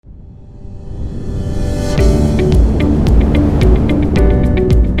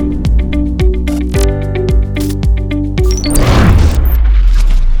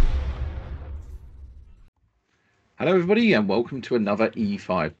everybody, and welcome to another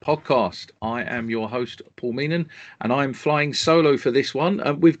E5 podcast. I am your host, Paul Meenan, and I'm flying solo for this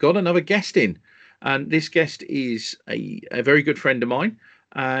one. We've got another guest in, and this guest is a very good friend of mine.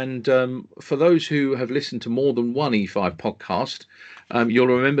 And for those who have listened to more than one E5 podcast, you'll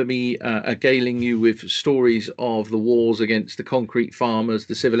remember me regaling you with stories of the wars against the concrete farmers,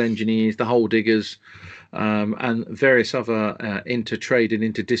 the civil engineers, the hole diggers, and various other inter-trade and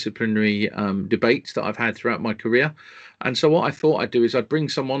interdisciplinary debates that I've had throughout my career. And so what I thought I'd do is I'd bring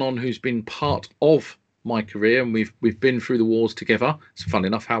someone on who's been part of my career, and we've been through the wars together. It's fun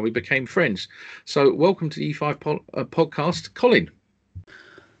enough how we became friends. So welcome to the E5 podcast, Colin.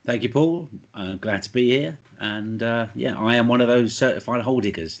 Thank you, Paul. Glad to be here. And I am one of those certified hole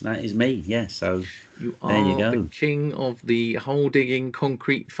diggers. That is me. Yeah. So there you go. The king of the hole digging,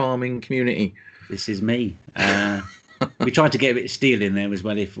 concrete farming community. This is me. We try to get a bit of steel in there as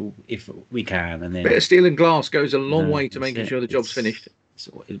well, if we can. And then a bit of steel and glass goes a long way to making sure the job's finished.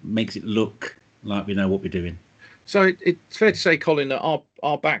 So it makes it look like we know what we're doing. So it's fair to say, Colin, that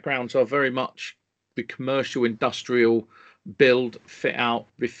our backgrounds are very much the commercial, industrial, build, fit out,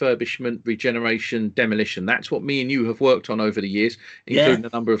 refurbishment, regeneration, demolition. That's what me and you have worked on over the years, including a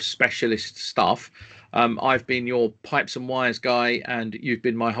number of specialist stuff. I've been your pipes and wires guy, and you've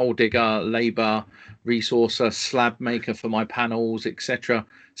been my hole digger, labour, resourcer, slab maker for my panels, etc.,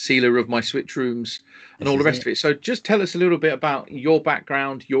 sealer of my switch rooms, and all the rest of it. So just tell us a little bit about your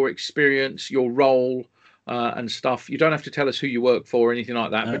background, your experience, your role, and stuff. You don't have to tell us who you work for or anything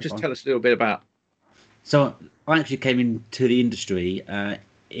like that, but just tell us a little bit about. So I actually came into the industry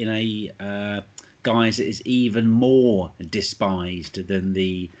in a guise that is even more despised than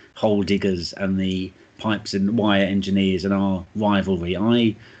the hole diggers and the pipes and wire engineers and our rivalry.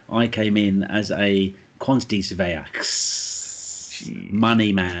 I came in as a quantity surveyor,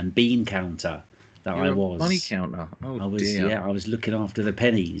 money man, bean counter. I was money counter. Dear. I was looking after the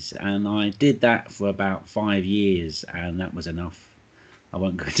pennies, and I did that for about 5 years, and that was enough. I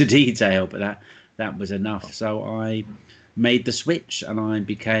won't go into detail, but that was enough. So I made the switch, and I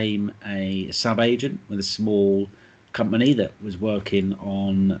became a sub-agent with a small company that was working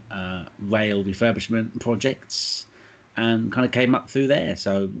on rail refurbishment projects, and kind of came up through there.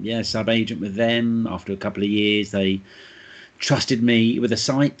 So sub-agent with them. After a couple of years, they trusted me with a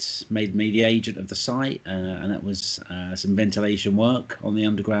site, made me the agent of the site, and that was some ventilation work on the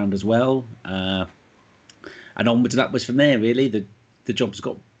underground as well. And onwards and upwards from there, really. The jobs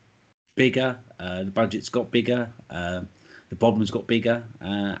got bigger, the budgets got bigger, the problems got bigger,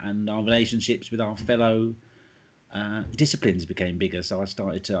 and our relationships with our fellow disciplines became bigger. So I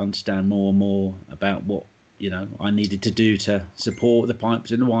started to understand more and more about what I needed to do to support the pipes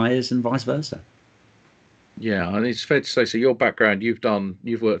and the wires, and vice versa. Yeah, and it's fair to say. So your background, you've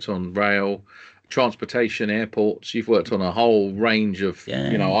worked on rail, transportation, airports. You've worked on a whole range of.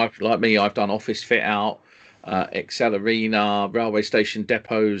 I've done office fit out, Excel Arena, railway station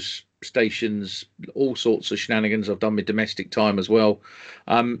depots, stations, all sorts of shenanigans. I've done my domestic time as well.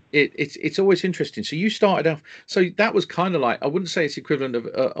 It's always interesting. So you started off, so that was kind of like, I wouldn't say it's equivalent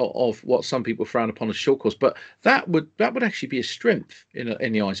of what some people frown upon as short course, but that would actually be a strength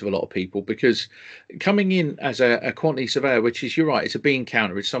in the eyes of a lot of people, because coming in as a quantity surveyor, which is, you're right, it's a bean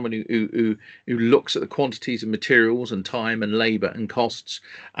counter. It's someone who looks at the quantities of materials and time and labour and costs,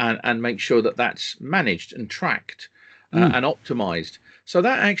 and makes sure that that's managed and tracked and optimised. So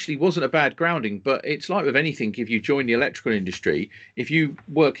that actually wasn't a bad grounding, but it's like with anything. If you join the electrical industry, if you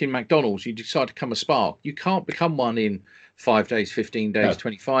work in McDonald's, you decide to become a spark, you can't become one in 5 days, 15 days,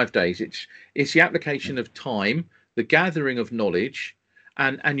 25 days. It's the application of time, the gathering of knowledge,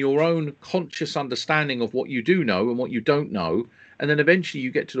 and your own conscious understanding of what you do know and what you don't know. And then eventually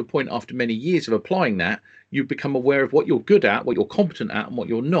you get to the point, after many years of applying that, you become aware of what you're good at, what you're competent at, and what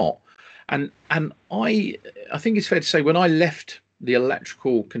you're not. And I think it's fair to say, when I left the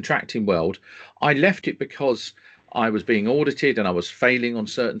electrical contracting world, I left it because I was being audited and I was failing on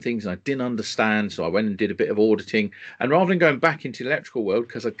certain things and I didn't understand. So I went and did a bit of auditing, and rather than going back into the electrical world,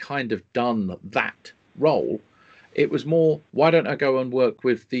 because I'd kind of done that role, it was more, why don't I go and work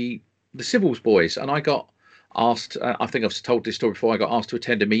with the civils boys? And I got asked, I think I've told this story before, I got asked to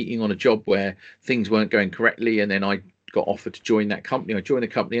attend a meeting on a job where things weren't going correctly, and then I got offered to join that company. I joined the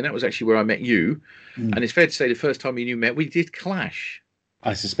company, and that was actually where I met you. And it's fair to say, the first time me and you met, we did clash.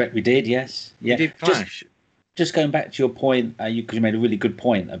 I suspect we did, yes. Yeah. We did clash. Just going back to your point, because you made a really good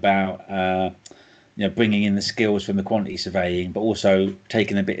point about bringing in the skills from the quantity surveying, but also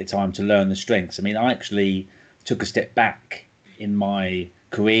taking a bit of time to learn the strengths. I mean, I actually took a step back in my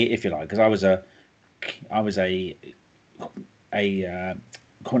career, if you like, because I was a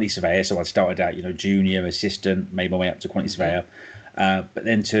quantity surveyor. So I started out, junior assistant, made my way up to quantity surveyor. But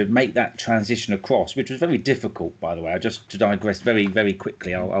then to make that transition across, which was very difficult, by the way, just to digress very, very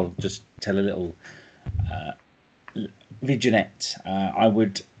quickly, I'll just tell a little vignette. I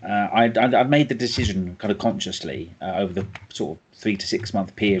made the decision kind of consciously over the sort of 3 to 6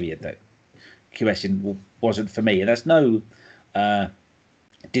 month period that QSing wasn't for me, and that's no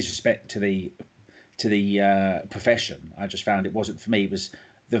disrespect to the profession. I just found it wasn't for me. It was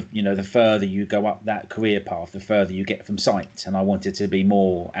the further you go up that career path, the further you get from sites, and I wanted to be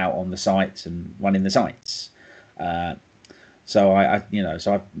more out on the sites and running the sites. So I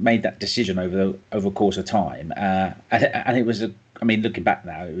made that decision over a course of time, and it was looking back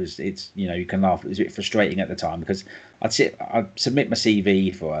now, you can laugh. It was a bit frustrating at the time because I'd submit my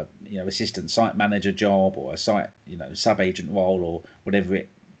CV for a assistant site manager job or a site sub agent role or whatever it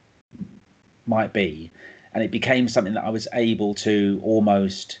might be, and it became something that I was able to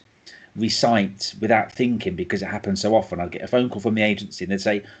almost recite without thinking because it happened so often. I'd get a phone call from the agency and they'd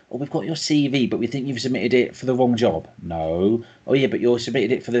say, "Oh, we've got your CV, but we think you've submitted it for the wrong job." No. "Oh yeah, but you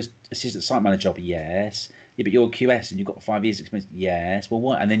submitted it for the assistant site manager job." Yes. "Yeah, but you're a QS and you've got 5 years experience." Yes. "Well,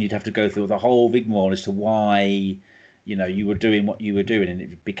 what?" And then you'd have to go through the whole rigmarole as to why you were doing what you were doing, and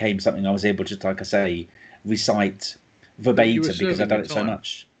it became something I was able to, like I say, recite verbatim because I'd done it so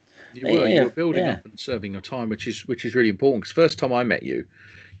much. You were building up and serving your time, which is really important. Because first time I met you,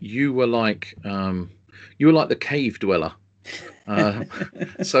 you were like the cave dweller.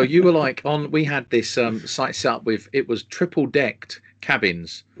 So you were like we had this site set up with, it was triple decked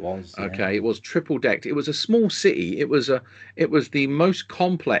cabins. It was triple decked. It was a small city. It was the most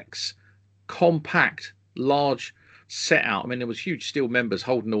complex, compact, large set out. I mean, there was huge steel members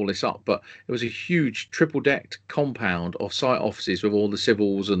holding all this up, but it was a huge triple decked compound of site offices with all the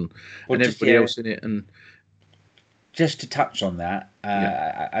civils and everybody else in it. And just to touch on that,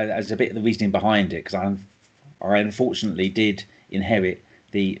 as a bit of the reasoning behind it, because I unfortunately did inherit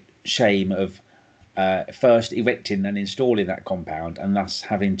the shame of first erecting and installing that compound, and thus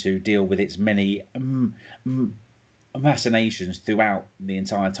having to deal with its many machinations throughout the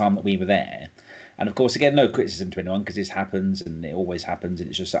entire time that we were there. And of course, again, no criticism to anyone because this happens and it always happens, and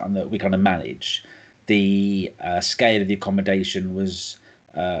it's just something that we kind of manage. The scale of the accommodation was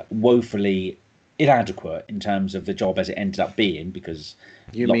woefully inadequate in terms of the job as it ended up being, because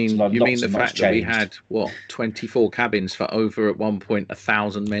you mean the fact that we had 24 cabins for over at one point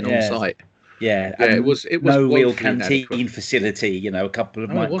 1,000 men on site. It was no real canteen facility, a couple of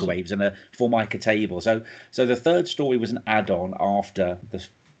microwaves and a Formica table. So the third story was an add-on after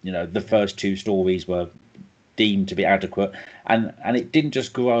the first 2 stories were deemed to be adequate, and it didn't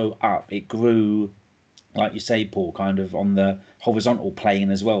just grow up, it grew, like you say, Paul, kind of on the horizontal plane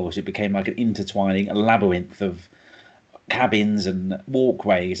as well. So it became like an intertwining labyrinth of cabins and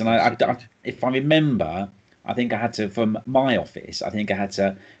walkways. And I if I remember, I think I had to, from my office, I think I had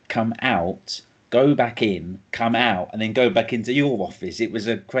to come out, go back in, come out, and then go back into your office. It was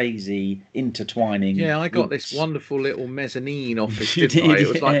a crazy intertwining. Yeah, I got this wonderful little mezzanine office, didn't I? It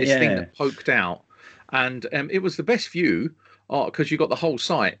was like this thing that poked out. And it was the best view because you got the whole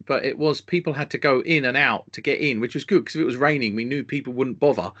site, but it was, people had to go in and out to get in, which was good because if it was raining, we knew people wouldn't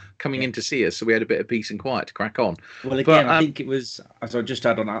bother coming in to see us. So we had a bit of peace and quiet to crack on. Well, again, I think it was, as I just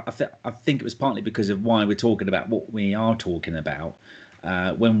add on, I think it was partly because of why we're talking about what we are talking about.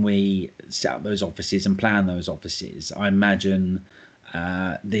 When we set up those offices and plan those offices, I imagine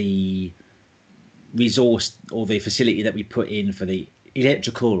the resource or the facility that we put in for the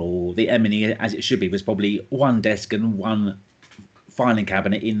electrical or the M&E as it should be was probably one desk and one filing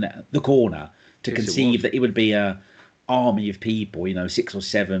cabinet in the corner to conceive that it would be a army of people, 6 or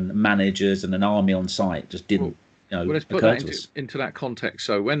 7 managers and an army on site just didn't. Well, let's put that into that context.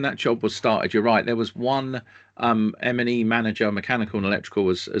 So when that job was started, you're right, there was one M&E manager, mechanical and electrical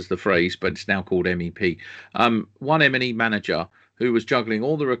as the phrase, but it's now called MEP. One M&E manager who was juggling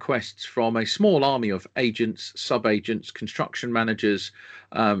all the requests from a small army of agents, sub-agents, construction managers,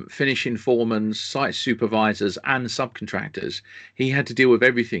 finishing foremen, site supervisors and subcontractors. He had to deal with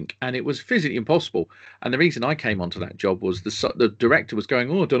everything, and it was physically impossible. And the reason I came onto that job was the director was going,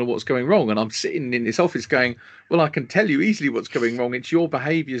 "Oh, I don't know what's going wrong." And I'm sitting in this office going, "Well, I can tell you easily what's going wrong. It's your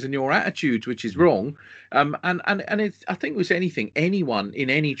behaviours and your attitudes which is wrong." And I think with anyone in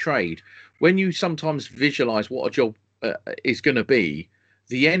any trade, when you sometimes visualise what a job is going to be,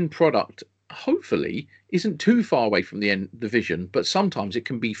 the end product hopefully isn't too far away from the vision, but sometimes it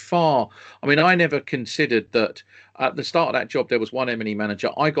can be far. I mean, I never considered that at the start of that job, there was one M&E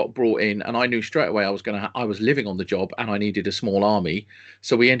manager. I got brought in, and I knew straight away I was living on the job, and I needed a small army.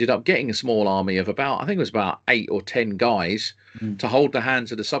 So we ended up getting a small army of I think it was about 8 or 10 guys to hold the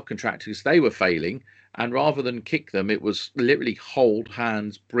hands of the subcontractors. They were failing, and rather than kick them, it was literally hold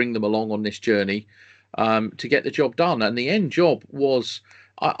hands, bring them along on this journey to get the job done. And the end job was,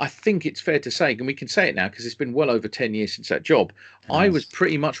 I think it's fair to say, and we can say it now because it's been well over 10 years since that job. Yes. I was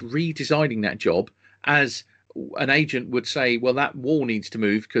pretty much redesigning that job as an agent would say, well, that wall needs to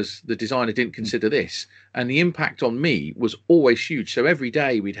move because the designer didn't consider this. And the impact on me was always huge. So every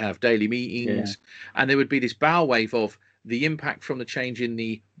day we'd have daily meetings, and there would be this bow wave of the impact from the change in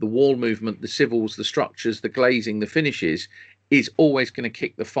the wall movement, the civils, the structures, the glazing, the finishes is always going to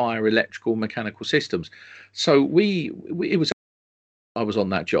kick the fire, electrical, mechanical systems. So I was on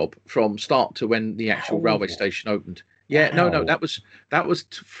that job from start to when the actual railway station opened. Yeah, no, that was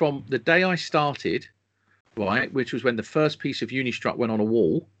from the day I started, right, which was when the first piece of Unistruct went on a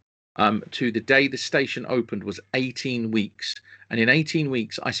wall, to the day the station opened was 18 weeks. And in 18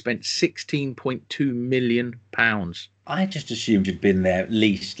 weeks, I spent £16.2 million. I just assumed you'd been there at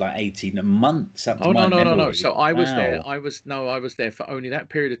least like 18 months. No. So I was there. I was there for only that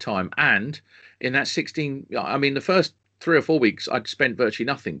period of time. And in that 16, I mean, the first 3 or 4 weeks, I'd spent virtually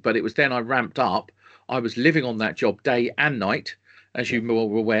nothing. But it was then I ramped up. I was living on that job day and night. As you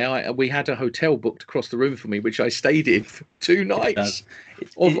were aware, we had a hotel booked across the room for me, which I stayed in for 2 nights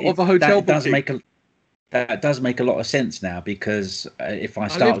of a hotel booking. That does make a lot of sense now, because if I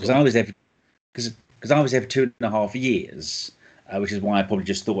start, because I was there for 2.5 years, which is why I probably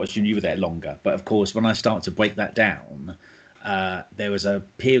just thought you were there longer. But of course, when I start to break that down, there was a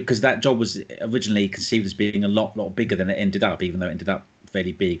period, because that job was originally conceived as being a lot bigger than it ended up, even though it ended up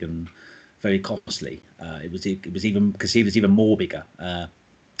fairly big and very costly. It was even conceived as even more bigger, and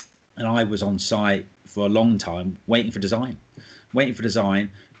I was on site for a long time waiting for design,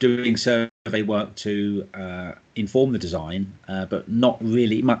 doing survey work to inform the design, but not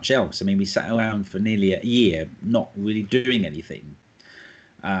really much else. I mean, we sat around for nearly a year not really doing anything,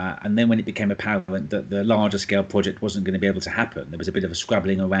 and then when it became apparent that the larger scale project wasn't going to be able to happen, there was a bit of a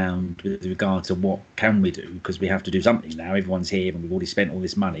scrabbling around with regard to what can we do, because we have to do something now. Everyone's here and we've already spent all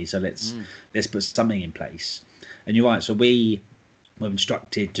this money, so let's put something in place. And you're right, so we were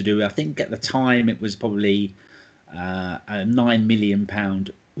instructed to do, I think at the time it was probably a £9 million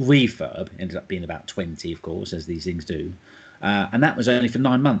refurb. Ended up being about 20, of course, as these things do, and that was only for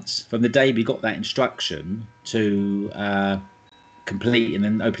 9 months from the day we got that instruction to complete and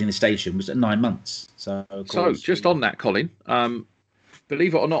then opening the station was at 9 months. So just on that, Colin,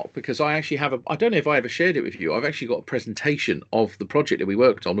 believe it or not, because I actually have I don't know if I ever shared it with you, I've actually got a presentation of the project that we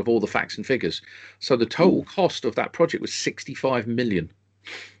worked on with all the facts and figures. So the total cost of that project was 65 million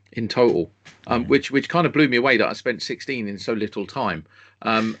in total, which kind of blew me away that I spent 16 in so little time.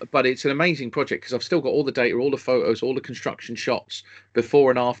 But it's an amazing project because I've still got all the data, all the photos, all the construction shots, before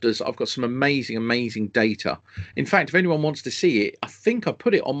and afters. I've got some amazing data. In fact, if anyone wants to see it, I think I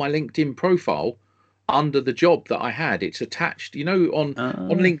put it on my LinkedIn profile under the job that I had. It's attached, on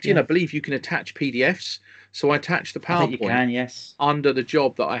LinkedIn. I believe you can attach PDFs. So I attached the PowerPoint. I think you can, yes. Under the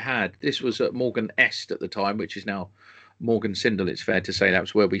job that I had. This was at Morgan Est at the time, which is now Morgan Sindall. It's fair to say that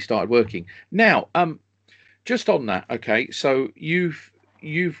was where we started working. Now, just on that, okay, so you've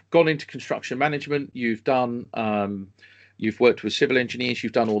gone into construction management, you've done you've worked with civil engineers,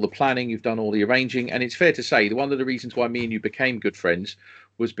 you've done all the planning, you've done all the arranging, and it's fair to say that one of the reasons why me and you became good friends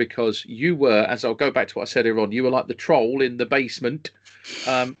was because you were, as I'll go back to what I said earlier on, you were like the troll in the basement,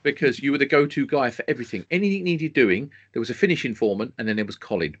 because you were the go-to guy for everything. Anything needed doing, there was a finishing foreman, and then there was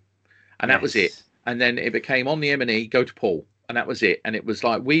Colin, and that was it. And then it became on the M&E, go to Paul, and that was it. And it was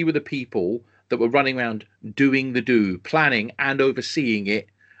like we were the people that were running around doing the planning and overseeing it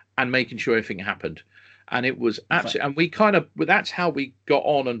and making sure everything happened. And it was absolutely, and we that's how we got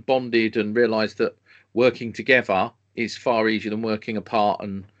on and bonded and realized that working together is far easier than working apart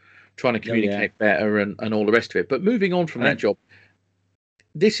and trying to communicate better and all the rest of it. But moving on from that job,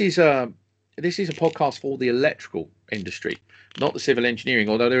 this is a podcast for the electrical industry, not the civil engineering,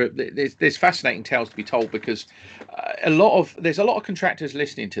 although there's fascinating tales to be told, because there's a lot of contractors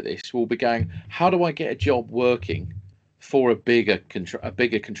listening to this will be going, how do I get a job working for a bigger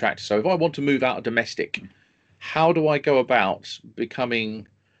contractor? So if I want to move out of domestic, how do I go about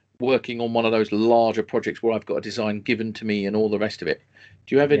working on one of those larger projects where I've got a design given to me and all the rest of it?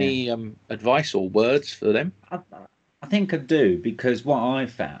 Do you have any advice or words for them? I think I do, because what I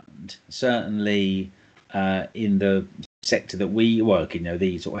found, certainly in the sector that we work in,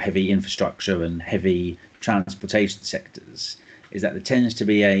 these sort of heavy infrastructure and heavy transportation sectors, is that there tends to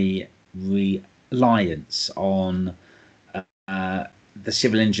be alliance on the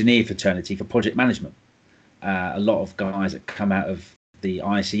civil engineer fraternity for project management. A lot of guys that come out of the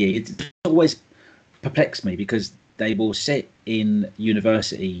ICE, it always perplexed me because they will sit in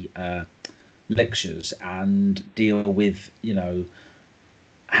university lectures and deal with,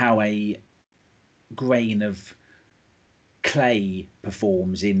 how a grain of clay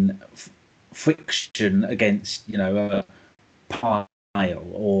performs in friction against, a pile,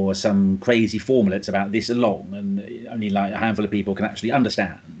 or some crazy formula that's about this long and only like a handful of people can actually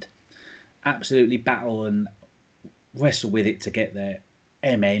understand. Absolutely battle and wrestle with it to get their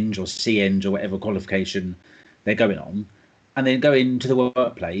M-Eng or C-Eng or whatever qualification they're going on, and then go into the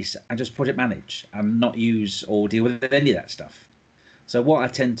workplace and just project manage and not use or deal with any of that stuff. So what I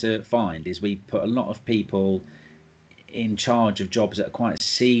tend to find is we put a lot of people in charge of jobs at quite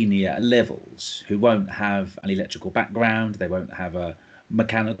senior levels who won't have an electrical background, they won't have a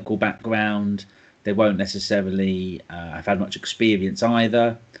mechanical background, they won't necessarily have had much experience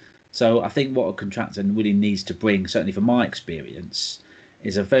either. So I think what a contractor really needs to bring, certainly from my experience,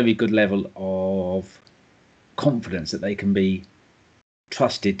 is a very good level of confidence that they can be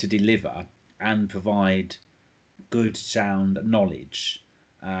trusted to deliver and provide good sound knowledge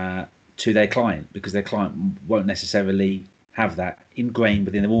to their client, because their client won't necessarily have that ingrained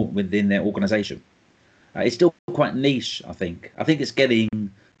within their organization. It's still quite niche, I think. I think it's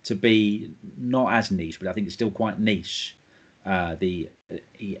getting to be not as niche, but I think it's still quite niche, the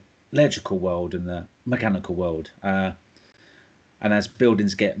electrical world and the mechanical world. And as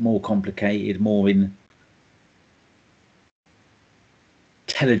buildings get more complicated, more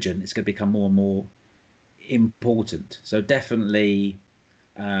intelligent, it's going to become more and more important. So definitely,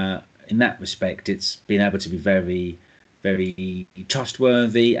 in that respect, it's been able to be very, very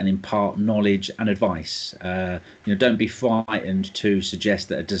trustworthy and impart knowledge and advice. Don't be frightened to suggest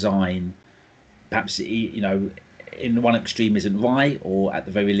that a design, perhaps in one extreme isn't right, or at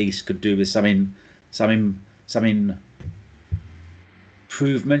the very least could do with some improvement.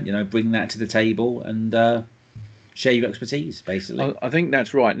 Bring that to the table and share your expertise, basically. I think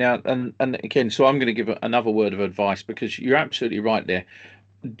that's right. Now, and again, so I'm going to give another word of advice, because you're absolutely right there.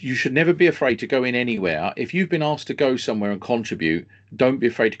 You should never be afraid to go in anywhere. If you've been asked to go somewhere and contribute, don't be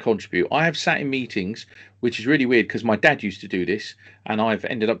afraid to contribute. I have sat in meetings, which is really weird because my dad used to do this, and I've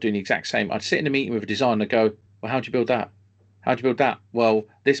ended up doing the exact same. I'd sit in a meeting with a designer and go, well, how'd you build that? How'd you build that? Well,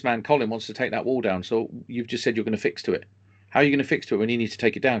 this man, Colin, wants to take that wall down. So you've just said you're going to fix to it. How are you going to fix to it when you need to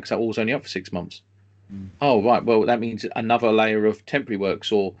take it down? Because that wall's only up for 6 months. Oh, right. Well, that means another layer of temporary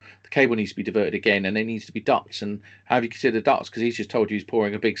works, or the cable needs to be diverted again, and there needs to be ducts. And how have you considered ducts? Because he's just told you he's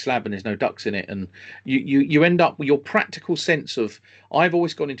pouring a big slab and there's no ducts in it. And you end up with your practical sense of. I've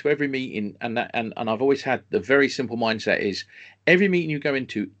always gone into every meeting, and I've always had the very simple mindset is every meeting you go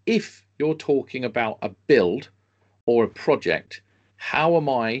into, if you're talking about a build or a project, how am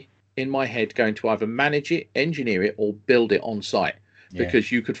I in my head going to either manage it, engineer it, or build it on site?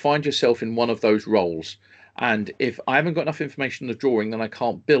 Because you could find yourself in one of those roles. And if I haven't got enough information on the drawing, then I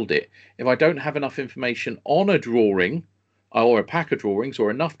can't build it. If I don't have enough information on a drawing or a pack of drawings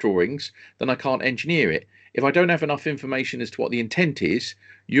or enough drawings, then I can't engineer it. If I don't have enough information as to what the intent is,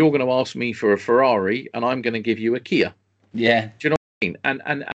 you're going to ask me for a Ferrari and I'm going to give you a Kia. Yeah. Do you know what I mean?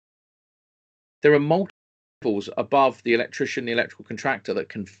 And there are multiple levels above the electrician, the electrical contractor that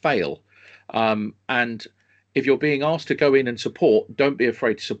can fail. And if you're being asked to go in and support, don't be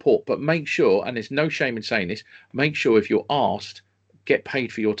afraid to support, but make sure, and there's no shame in saying this, make sure if you're asked, get paid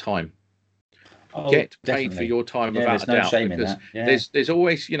for your time. Get paid for your time, without a doubt, because there's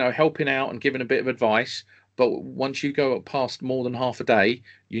always, helping out and giving a bit of advice. But once you go past more than half a day,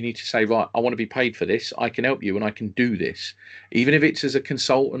 you need to say, right, I want to be paid for this. I can help you and I can do this, even if it's as a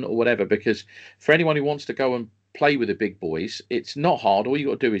consultant or whatever, because for anyone who wants to go and play with the big boys, it's not hard. All you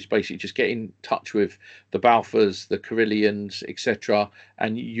got to do is basically just get in touch with the Balfours, the Carillions, etc.,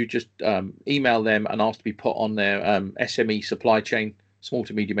 and you just email them and ask to be put on their SME supply chain, small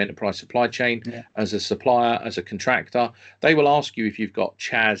to medium enterprise supply chain, as a supplier, as a contractor. They will ask you if you've got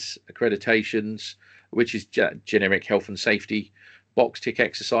CHAS accreditations, which is generic health and safety box tick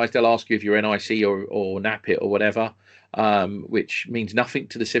exercise. They'll ask you if you're NIC or NAPIT or whatever, which means nothing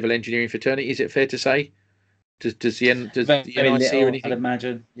to the civil engineering fraternity. Is it fair to say? Does the NIC or anything? I'd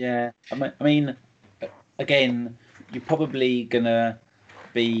imagine, yeah. I mean, again, you're probably gonna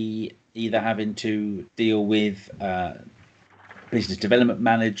be either having to deal with business development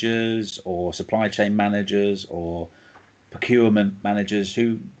managers or supply chain managers or procurement managers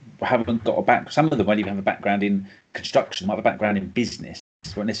who haven't got a back. Some of them won't even have a background in construction, might have a background in business,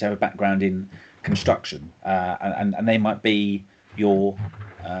 won't necessarily have a background in construction, and they might be your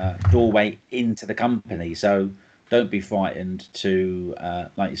doorway into the company. So don't be frightened to,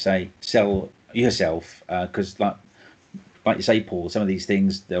 like you say, sell yourself, because like you say, Paul, some of these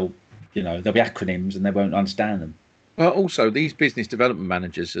things they'll be acronyms and they won't understand them. Well, also these business development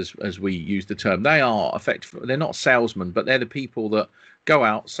managers, as we use the term, they are effective. They're not salesmen, but they're the people that go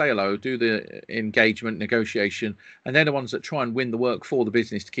out, say hello, do the engagement, negotiation, and they're the ones that try and win the work for the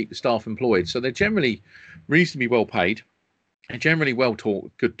business to keep the staff employed. So they're generally reasonably well paid, and generally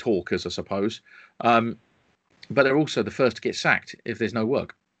good talkers, I suppose. But they're also the first to get sacked if there's no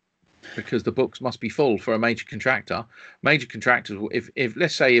work, because the books must be full for a major contractor. Major contractors, if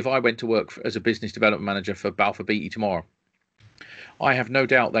let's say if I went to work as a business development manager for Balfour Beatty tomorrow, I have no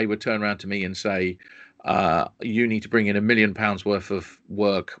doubt they would turn around to me and say, you need to bring in £1 million worth of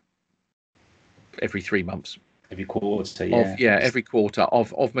work every 3 months. Every quarter, yeah. Every quarter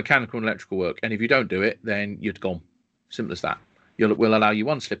of mechanical and electrical work. And if you don't do it, then you're gone. Simple as that. We'll allow you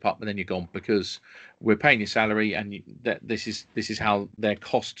one slip up and then you're gone, because we're paying your salary, and this is how their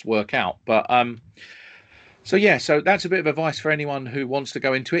costs work out. But so that's a bit of advice for anyone who wants to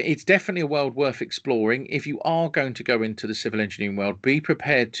go into it. It's definitely a world worth exploring. If you are going to go into the civil engineering world, be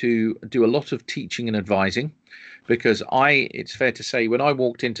prepared to do a lot of teaching and advising, because it's fair to say, when I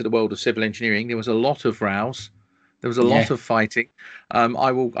walked into the world of civil engineering, there was a lot of rows. There was a lot of fighting.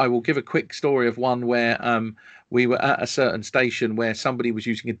 I will give a quick story of one where we were at a certain station where somebody was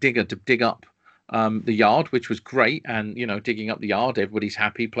using a digger to dig up the yard, which was great. And, digging up the yard, everybody's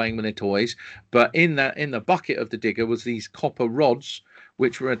happy, playing with their toys. But in the bucket of the digger was these copper rods,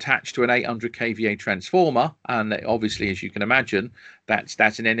 which were attached to an 800 kVA transformer. And obviously, as you can imagine,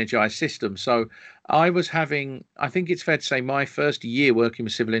 that's an energized system. So I think it's fair to say, my first year working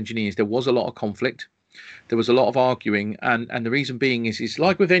with civil engineers, there was a lot of conflict. There was a lot of arguing, and the reason being is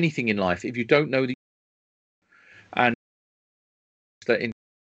like with anything in life, if you don't know and that in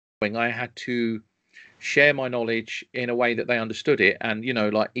I had to share my knowledge in a way that they understood it, and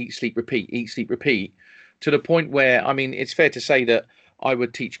like eat, sleep, repeat, to the point where, I mean, it's fair to say that I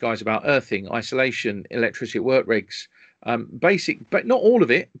would teach guys about earthing, isolation, electricity at work rigs, basic, but not all of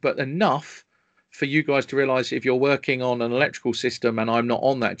it, but enough for you guys to realize, if you're working on an electrical system and I'm not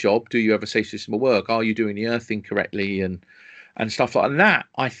on that job, do you have a safe system of work? Are you doing the earthing correctly, and stuff like that?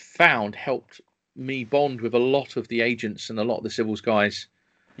 I found helped me bond with a lot of the agents and a lot of the civils guys.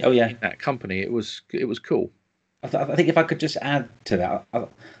 Oh yeah, in that company. It was cool. I think if I could just add to that, I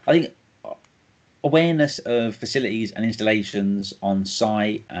think awareness of facilities and installations on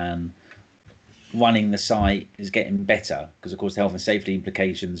site and running the site is getting better, because of course the health and safety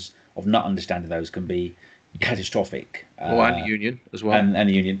implications of not understanding those can be catastrophic. And the union as well. And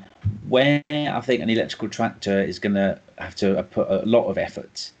the union. Where I think an electrical tractor is going to have to put a lot of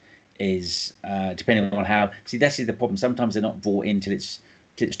effort is, depending on how. See, that's the problem. Sometimes they're not brought in till it's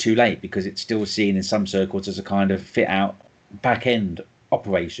too late, because it's still seen in some circles as a kind of fit out back end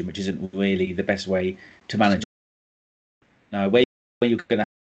operation, which isn't really the best way to manage. No, where you're going to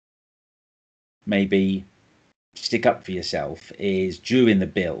maybe stick up for yourself is during the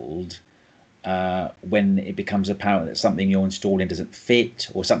build, when it becomes apparent that something you're installing doesn't fit,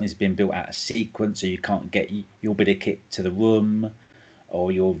 or something's been built out of sequence, so you can't get your bit of kit to the room,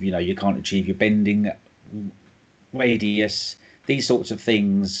 or you can't achieve your bending radius. These sorts of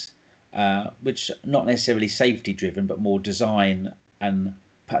things, which are not necessarily safety driven, but more design and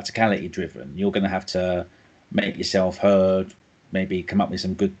practicality driven. You're going to have to make yourself heard, maybe come up with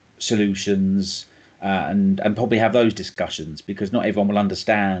some good solutions, and probably have those discussions, because not everyone will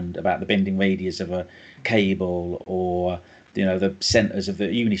understand about the bending radius of a cable, or the centres of the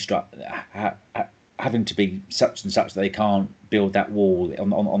unistrut having to be such and such that they can't build that wall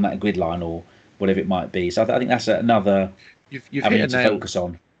on that grid line or whatever it might be. So I think that's another you've hit a nail. Focus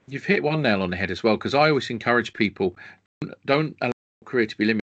on. You've hit one nail on the head as well, because I always encourage people, don't allow your career to be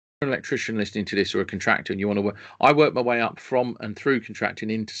limited. An electrician listening to this, or a contractor, and you want to work. I worked my way up from and through contracting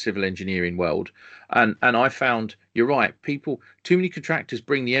into civil engineering world, and I found, you're right, too many contractors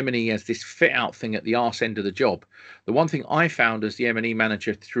bring the M&E as this fit out thing at the arse end of the job. The one thing I found as the M&E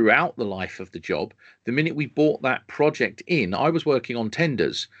manager throughout the life of the job, the minute we bought that project in, I was working on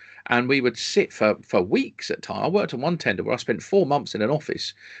tenders, and we would sit for weeks at a time. I worked on one tender where I spent 4 months in an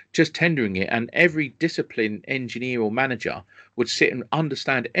office just tendering it, and every discipline engineer or manager would sit and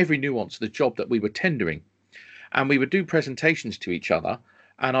understand every nuance of the job that we were tendering. And we would do presentations to each other.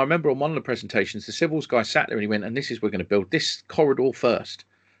 And I remember on one of the presentations, the civils guy sat there and he went, and we're going to build this corridor first,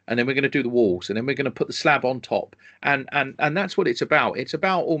 and then we're going to do the walls, and then we're going to put the slab on top. And that's what it's about. It's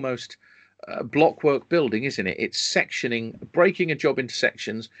about almost blockwork building, isn't it? It's sectioning, breaking a job into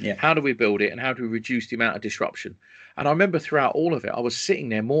sections. Yeah. How do we build it, and how do we reduce the amount of disruption? And I remember throughout all of it, I was sitting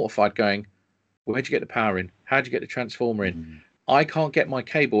there mortified, going, "Where'd you get the power in? How'd you get the transformer in? I can't get my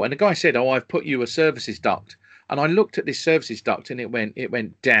cable." And the guy said, "Oh, I've put you a services duct." And I looked at this services duct, and it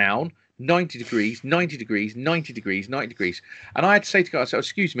went down 90 degrees, 90 degrees, 90 degrees, 90 degrees. And I had to say to guys,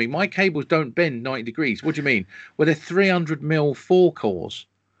 "Excuse me, my cables don't bend 90 degrees. What do you mean?" Well, they're 300 mil 4 cores.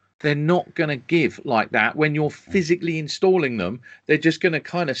 They're not going to give like that when you're physically installing them. They're just going to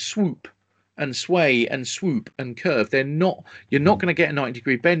kind of swoop and sway and swoop and curve. You're not going to get a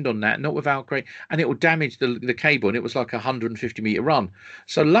 90-degree bend on that, not without and it will damage the cable. And it was like a 150-meter run.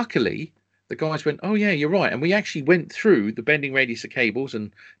 So luckily, the guys went, "Oh yeah, you're right." And we actually went through the bending radius of cables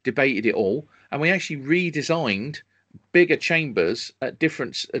and debated it all. And we actually redesigned bigger chambers at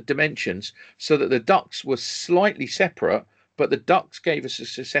different dimensions so that the ducts were slightly separate, but the ducts gave us a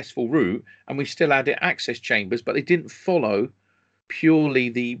successful route, and we still had access chambers, but they didn't follow purely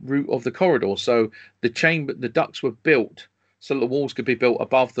the route of the corridor. So the ducts were built so that the walls could be built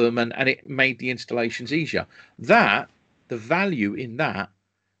above them, and it made the installations easier. The value in that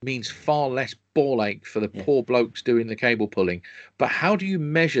means far less ball ache for the poor blokes doing the cable pulling. But how do you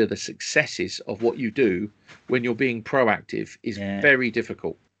measure the successes of what you do when you're being proactive is very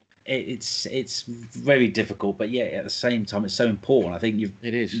difficult. It's very difficult, but at the same time, it's so important. I think you've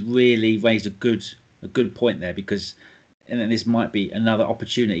really raised a good point there, because, and then this might be another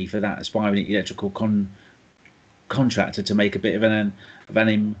opportunity for that aspiring electrical contractor to make a bit of an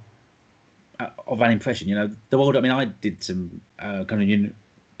impression. You know, the world. I mean, I did some kind of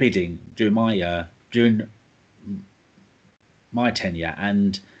bidding during my tenure,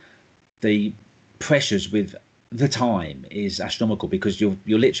 and the pressures with the time is astronomical, because you're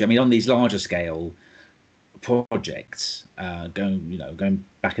literally, I mean, on these larger scale projects, going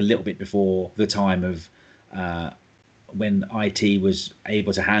back a little bit before the time of when IT was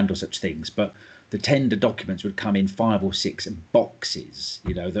able to handle such things, but the tender documents would come in 5 or 6 boxes,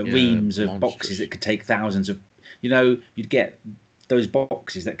 reams of boxes that could take thousands of, you'd get those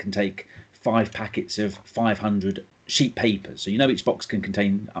boxes that can take 5 packets of 500 sheet papers. So each box can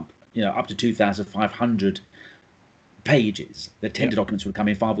contain up to 2,500 pages. The tender documents would come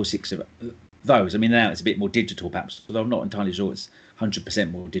in 5 or 6 of those. I mean, now it's a bit more digital, perhaps, although I'm not entirely sure it's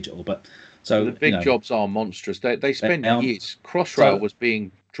 100% more digital. But so the big jobs are monstrous. They spend years. Crossrail was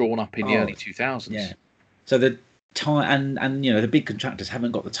being drawn up in the early 2000s. Yeah. So the time and the big contractors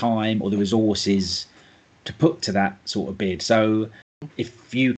haven't got the time or the resources to put to that sort of bid. So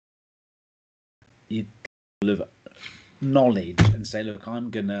if you of knowledge and say, look, I'm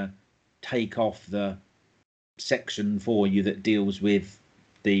gonna take off the section for you that deals with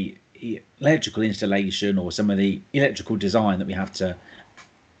the electrical installation or some of the electrical design that we have to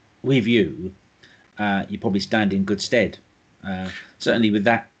review, you probably stand in good stead. Certainly with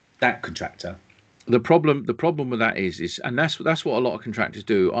that contractor. The problem with that is, and that's what a lot of contractors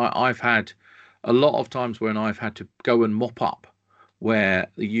do. I've had a lot of times when I've had to go and mop up, where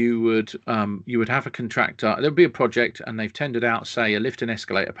you would have a contractor. There'll be a project, and they've tendered out, say, a lift and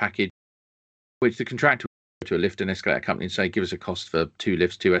escalator package, which the contractor would go to a lift and escalator company and say, "Give us a cost for 2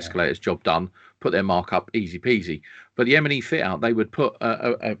 lifts, 2 escalators, job done." Put their mark up, easy peasy. But the M&E fit out, they would put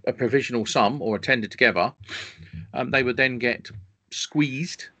a provisional sum or a tender together. They would then get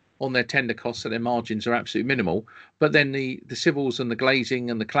squeezed on their tender costs, so their margins are absolutely minimal. But then the civils and the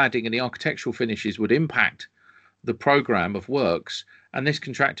glazing and the cladding and the architectural finishes would impact the program of works, and this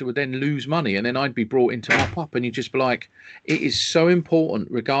contractor would then lose money, and then I'd be brought in to mop up. And you'd just be like, it is so important,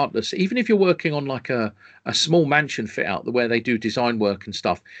 regardless, even if you're working on like a small mansion fit out where they do design work and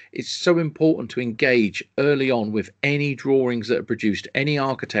stuff, it's so important to engage early on with any drawings that are produced, any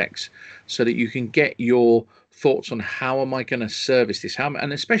architects, so that you can get your thoughts on how am I going to service this,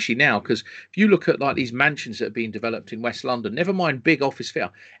 and especially now, because if you look at like these mansions that are being developed in West London, never mind big office fit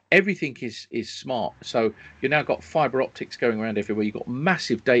out, everything is smart. So you've now got fiber optics going around everywhere. You've got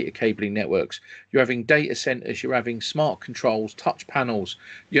massive data cabling networks. You're having data centers. You're having smart controls, touch panels.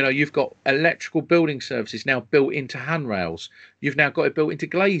 You've got electrical building services now built into handrails. You've now got it built into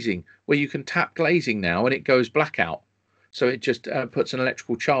glazing, where you can tap glazing now and it goes blackout. So it just puts an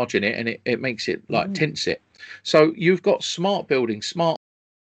electrical charge in it, and it makes it like tints it. So you've got smart building,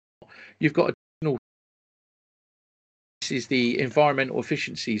 you've got this is the environmental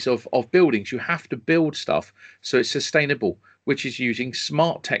efficiencies of buildings. You have to build stuff so it's sustainable, which is using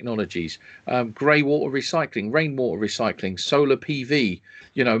smart technologies, grey water recycling, rainwater recycling, solar PV,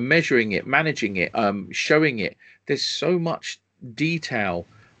 measuring it, managing it, showing it. There's so much detail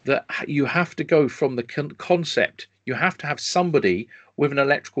that you have to go from the concept. You have to have somebody with an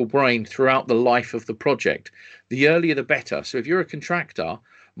electrical brain throughout the life of the project. The earlier the better. So if you're a contractor,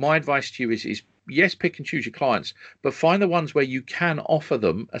 my advice to you is yes, pick and choose your clients, but find the ones where you can offer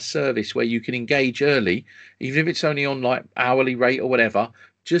them a service where you can engage early, even if it's only on like hourly rate or whatever,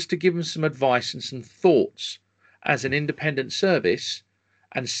 just to give them some advice and some thoughts as an independent service,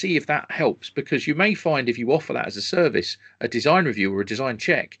 and see if that helps. Because you may find if you offer that as a service, a design review or a design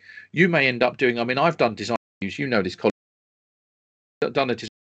check, you may end up doing, I mean, I've done design reviews, you know this, I've done a design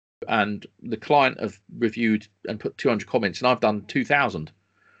and the client have reviewed and put 200 comments and I've done 2,000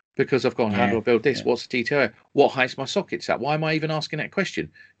 because I've gone, how do I build this? What's the detail? What height's my sockets at? Why am I even asking that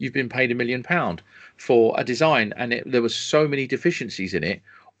question? You've been paid £1 million for a design and there was so many deficiencies in it.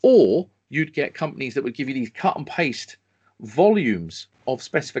 Or you'd get companies that would give you these cut and paste volumes of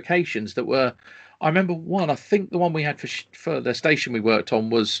specifications that were, I remember one, I think the one we had for the station we worked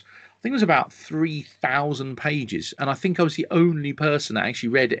on was, I think it was about 3,000 pages. And I think I was the only person that actually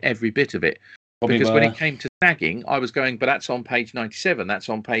read every bit of it. Because when it came to snagging, I was going, but that's on page 97, that's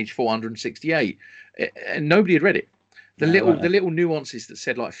on page 468. And nobody had read it. The little nuances that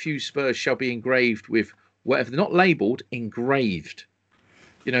said like fuse spurs shall be engraved with whatever, they're not labeled, engraved.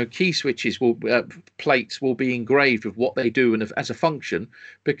 You know, key switches will plates will be engraved with what they do and as a function,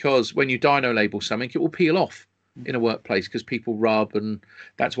 because when you dyno label something, it will peel off in a workplace because people rub, and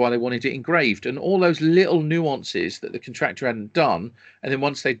that's why they wanted it engraved. And all those little nuances that the contractor hadn't done, and then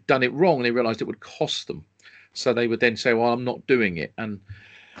once they'd done it wrong, they realised it would cost them, so they would then say, "Well, I'm not doing it." And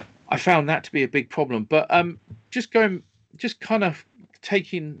I found that to be a big problem. But just kind of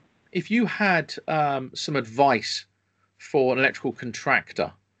taking, if you had some advice for an electrical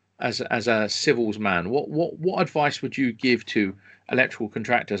contractor as a civils man, what advice would you give to electrical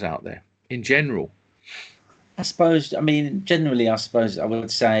contractors out there in general? I suppose, I mean, generally, I suppose I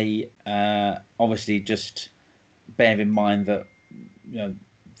would say, obviously, just bear in mind that, you know,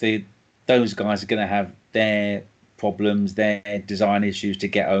 those guys are going to have their problems, their design issues to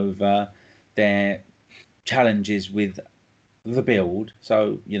get over, their challenges with the build.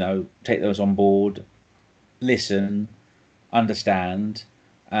 So, you know, take those on board, listen, understand,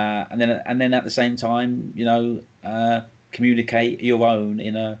 and then at the same time, you know, communicate your own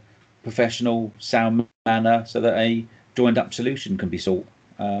in a professional, sound manner so that a joined up solution can be sought.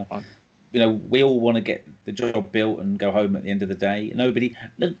 You know, we all want to get the job built and go home at the end of the day.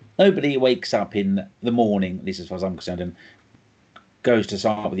 Nobody wakes up in the morning, at least as far as I'm concerned, and goes to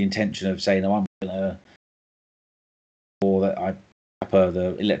site with the intention of saying, "Oh, I'm gonna," or that I, per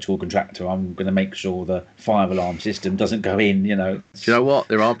the electrical contractor, I'm going to make sure the fire alarm system doesn't go in. You know. Do you know what?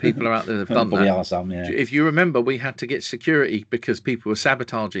 There are people out there that have done Probably that. Are some, yeah. If you remember, we had to get security because people were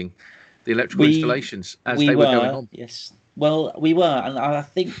sabotaging the electrical installations as they were going on. Yes. Well, we were, and I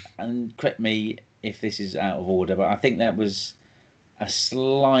think, and correct me if this is out of order, but I think that was a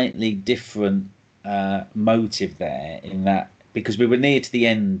slightly different motive there, in that because we were near to the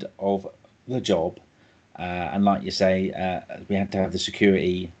end of the job, and like you say, we had to have the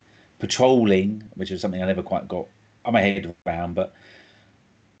security patrolling, which was something I never quite got on my head around, but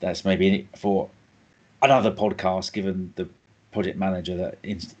that's maybe for another podcast, given the project manager that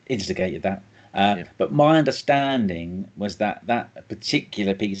instigated that. But my understanding was that that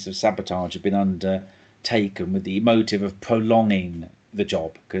particular piece of sabotage had been undertaken with the motive of prolonging the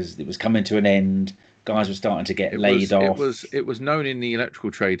job because it was coming to an end. Guys were starting to get laid off. It was known in the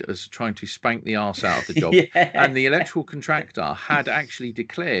electrical trade as trying to spank the arse out of the job. And the electrical contractor had actually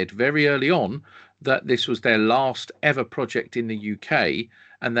declared very early on that this was their last ever project in the UK,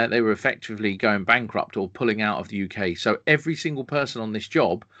 and that they were effectively going bankrupt or pulling out of the UK. So every single person on this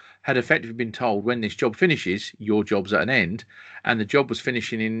job had effectively been told, when this job finishes, your job's at an end. And the job was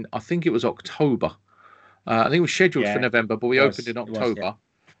finishing in, I think it was October. I think it was scheduled for November, but we opened in October.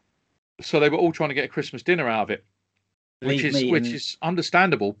 So they were all trying to get a Christmas dinner out of it, which is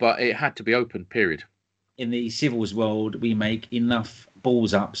understandable, but it had to be open, period. In the civils world, we make enough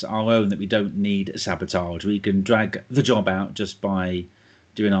balls ups our own that we don't need sabotage. We can drag the job out just by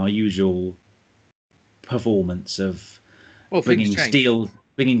doing our usual performance of bringing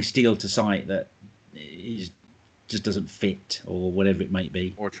steel to site that just doesn't fit, or whatever it might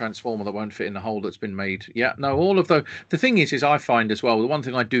be, or a transformer that won't fit in the hole that's been made. All of the thing is I find as well, the one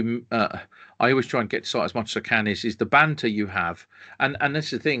thing I do, I always try and get to site as much as I can is the banter you have, and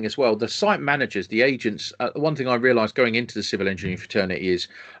this is the thing as well, the site managers, the agents. One thing I realized going into the civil engineering fraternity is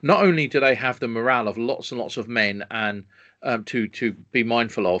not only do they have the morale of lots and lots of men and to be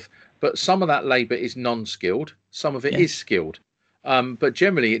mindful of, but some of that labor is non-skilled, some of it is skilled. But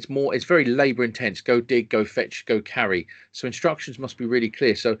generally it's very labor intense. Go dig, go fetch, go carry. So instructions must be really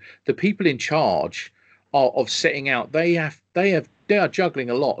clear. So the people in charge of setting out, they have they are juggling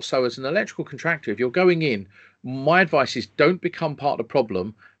a lot. So as an electrical contractor, if you're going in, my advice is don't become part of the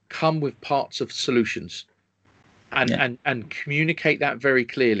problem. Come with parts of solutions, and communicate that very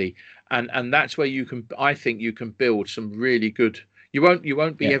clearly. And that's where I think you can build some really good. You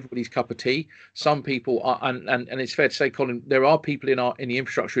won't be everybody's cup of tea. Some people are, and it's fair to say, Colin, there are people in the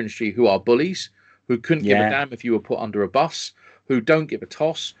infrastructure industry who are bullies, who couldn't give a damn if you were put under a bus, who don't give a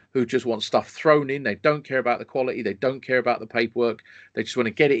toss, who just want stuff thrown in. They don't care about the quality. They don't care about the paperwork. They just want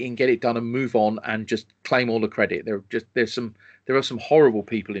to get it in, get it done, and move on, and just claim all the credit. There are some horrible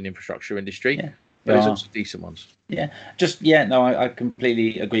people in the infrastructure industry, but there's also decent ones. No, I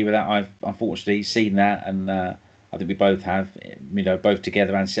completely agree with that. I've unfortunately seen that, and I think we both have, both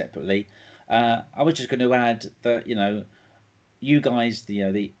together and separately. I was just going to add that, you guys,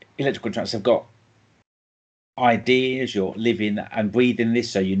 the electrical contractors have got ideas. You're living and breathing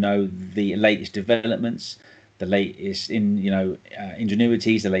this, so the latest developments, the latest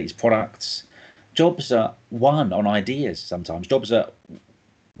ingenuities, the latest products. Jobs are won on ideas. Sometimes jobs are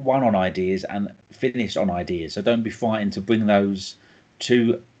won on ideas and finished on ideas. So don't be frightened to bring those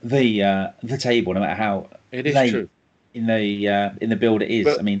to the table, no matter how late in the build it is.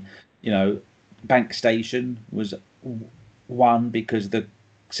 But, I mean, Bank Station was won because the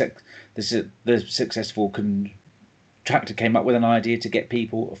successful contractor came up with an idea to get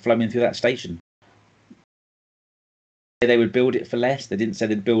people flowing through that station. They would build it for less. They didn't say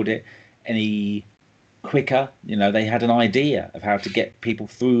they'd build it any quicker. They had an idea of how to get people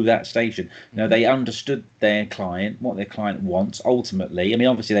through that station. They understood their client, what their client wants ultimately. I mean,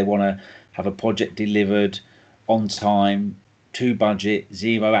 obviously they want to have a project delivered on time, to budget,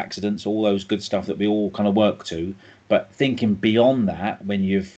 0 accidents, all those good stuff that we all kind of work to. But thinking beyond that, when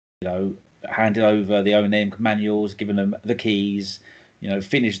you've handed over the O&M manuals, given them the keys,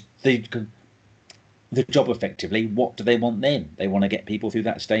 finished the job effectively, what do they want then? They want to get people through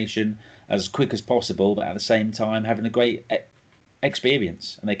that station as quick as possible, but at the same time having a great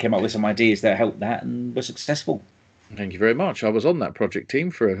experience. And they came up with some ideas that helped that and were successful. Thank you very much. I was on that project team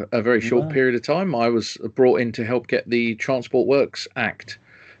for a very short period of time. I was brought in to help get the Transport Works Act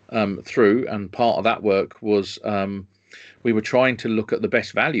through, and part of that work was we were trying to look at the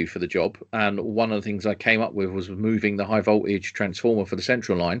best value for the job. And one of the things I came up with was moving the high voltage transformer for the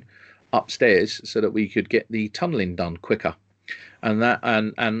central line upstairs so that we could get the tunneling done quicker. And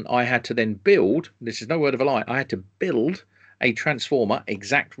I had to then build, this is no word of a lie, I had to build a transformer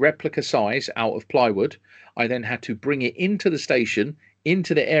exact replica size out of plywood. I then had to bring it into the station,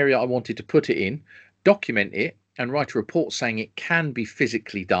 into the area I wanted to put it in, document it, and write a report saying it can be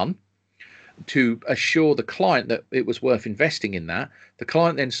physically done, to assure the client that it was worth investing in that. The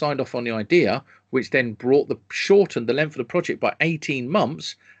client then signed off on the idea, which then shortened the length of the project by 18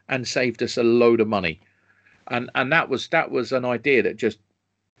 months and saved us a load of money. And that was an idea that just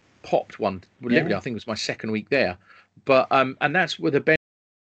popped literally. I think it was my second week there. But and that's with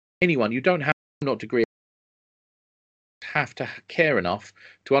anyone. You don't have not degree, have to care enough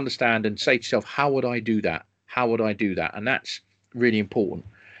to understand and say to yourself, how would I do that? How would I do that? And that's really important.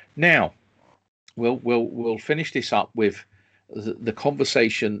 Now, we'll finish this up with the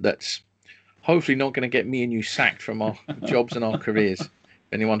conversation that's hopefully not going to get me and you sacked from our jobs and our careers.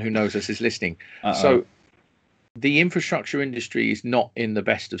 Anyone who knows us is listening. So the infrastructure industry is not in the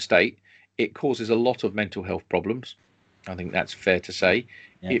best of state. It causes a lot of mental health problems. I think that's fair to say.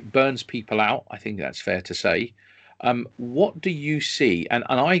 It burns people out. I think that's fair to say. What do you see? And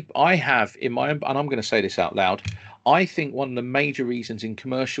I have in my, and I'm going to say this out loud, I think one of the major reasons in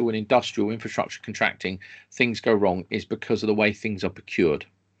commercial and industrial infrastructure contracting things go wrong is because of the way things are procured.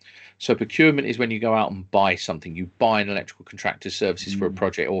 So procurement is when you go out and buy something. You buy an electrical contractor's services for a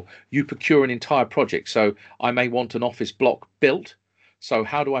project, or you procure an entire project. So I may want an office block built. So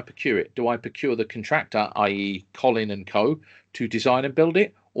how do I procure it? Do I procure the contractor, i.e. Colin and Co., to design and build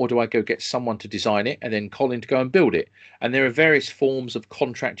it? Or do I go get someone to design it and then Colin to go and build it? And there are various forms of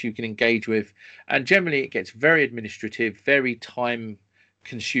contract you can engage with. And generally it gets very administrative, very time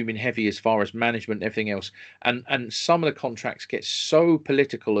consuming heavy as far as management and everything else. And some of the contracts get so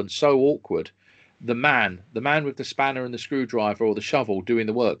political and so awkward. The man with the spanner and the screwdriver or the shovel doing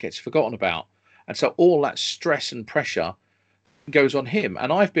the work gets forgotten about. And so all that stress and pressure goes on him.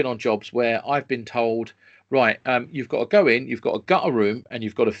 And I've been on jobs where I've been told, right, you've got to go in, you've got to gut a room and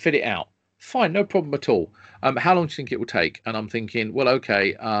you've got to fit it out. Fine, no problem at all. How long do you think it will take? And I'm thinking, well,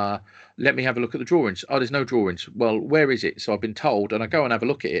 okay, let me have a look at the drawings. Oh, there's no drawings. Well, where is it? So I've been told, and I go and have a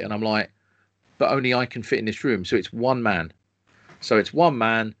look at it and I'm like, but only I can fit in this room. So it's one man. So it's one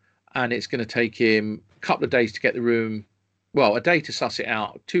man and it's going to take him a couple of days to get the room. Well, a day to suss it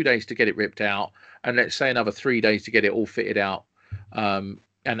out, 2 days to get it ripped out. And let's say another 3 days to get it all fitted out. and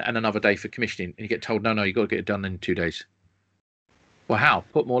another day for commissioning, and you get told, no, you've got to get it done in 2 days. Well, how?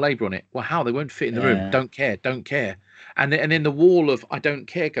 Put more labour on it. Well, how? They won't fit in the room. Don't care. And then the wall of I don't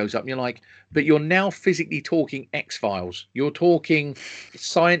care goes up. And you're like, but you're now physically talking X-Files. You're talking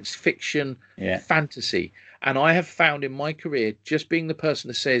science fiction, fantasy. And I have found in my career, just being the person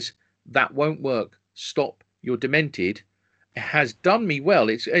that says that won't work, stop, you're demented, has done me well.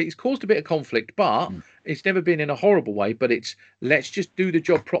 It's caused a bit of conflict, but it's never been in a horrible way. But it's let's just do the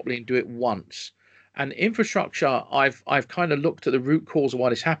job properly and do it once. And infrastructure, I've kind of looked at the root cause of why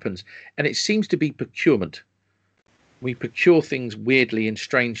this happens, and it seems to be procurement. We procure things weirdly and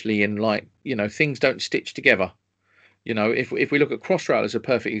strangely, and things don't stitch together. If we look at Crossrail as a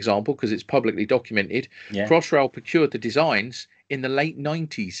perfect example, because it's publicly documented, Crossrail procured the designs in the late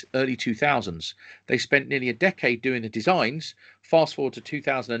 90s, early 2000s. They spent nearly a decade doing the designs. Fast forward to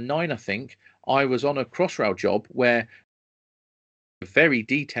 2009, I think, I was on a Crossrail job where very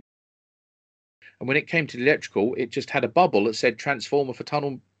detailed. And when it came to the electrical, it just had a bubble that said transformer for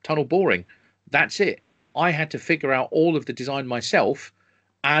tunnel boring. That's it. I had to figure out all of the design myself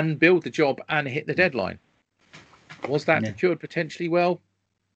and build the job and hit the deadline. Was that procured potentially well?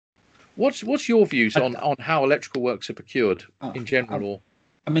 What's your views on how electrical works are procured in general?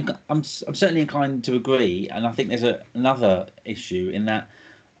 I'm certainly inclined to agree, and I think there's another issue in that,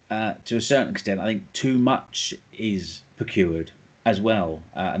 to a certain extent, I think too much is procured as well,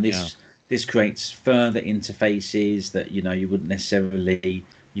 and this creates further interfaces that you wouldn't necessarily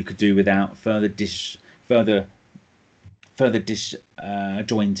you could do without further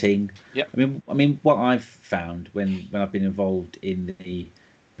disjointing. Yep. I mean, what I've found when I've been involved in the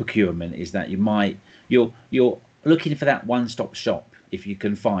procurement is that you're looking for that one-stop shop if you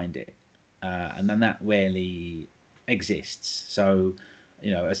can find it, and then that rarely exists. So,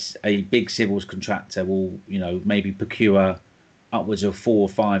 a big civils contractor will maybe procure upwards of 4 or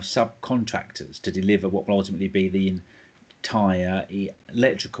 5 subcontractors to deliver what will ultimately be the entire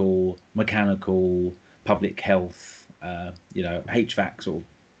electrical, mechanical, public health, HVAC sort of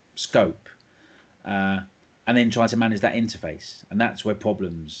scope, and then try to manage that interface. And that's where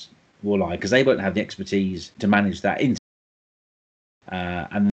problems will lie, because they won't have the expertise to manage that interface.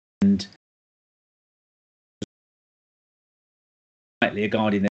 And rightly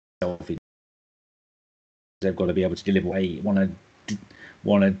regarding themselves, they've got to be able to deliver what they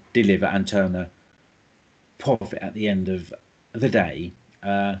want to deliver and turn a profit at the end of the day.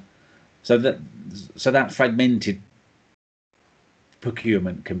 So that fragmented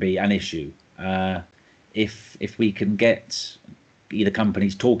procurement can be an issue. If we can get either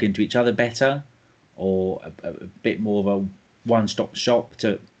companies talking to each other better, or a bit more of a one-stop shop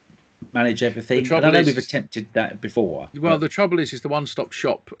to manage everything. I know we've attempted that before. Well, the trouble is the one-stop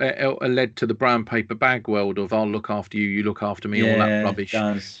shop led to the brown paper bag world of I'll look after you, you look after me, all that rubbish.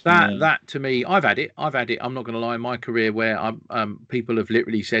 That to me, I've had it. I'm not going to lie. In my career, where people have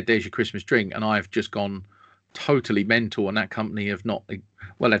literally said, "There's your Christmas drink," and I've just gone totally mental, and that company have not.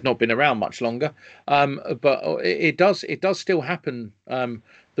 Well, they've not been around much longer. But it does still happen.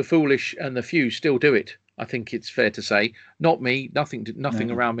 The foolish and the few still do it. I think it's fair to say. Not me, nothing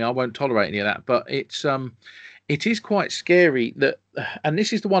around me. I won't tolerate any of that. But it is quite scary that, and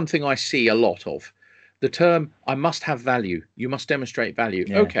this is the one thing I see a lot of, the term "I must have value." You must demonstrate value.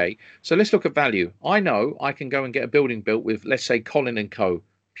 Yeah. Okay, so let's look at value. I know I can go and get a building built with, let's say, Colin and Co.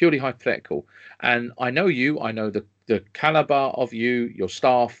 Purely hypothetical, and I know you. I know the caliber of you, your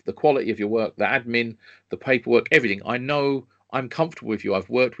staff, the quality of your work, the admin, the paperwork, everything. I know I'm comfortable with you. I've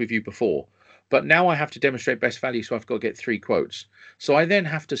worked with you before. But now I have to demonstrate best value, so I've got to get 3 quotes. So I then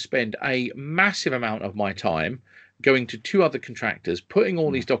have to spend a massive amount of my time going to 2 other contractors, putting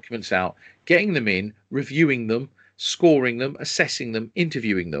all these documents out, getting them in, reviewing them, scoring them, assessing them,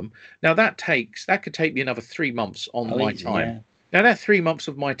 interviewing them. Now that could take me another 3 months on my time. Yeah. Now that 3 months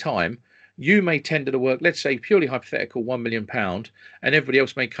of my time, you may tender the work, let's say purely hypothetical, £1 million, and everybody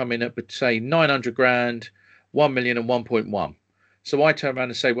else may come in at, say, 900 grand, 1 million and 1.1. So I turn around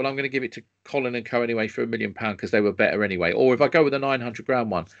and say, well, I'm going to give it to Colin and Co. anyway for £1 million because they were better anyway. Or if I go with a 900 grand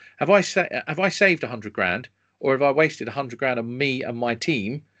one, have I saved 100 grand, or have I wasted 100 grand on me and my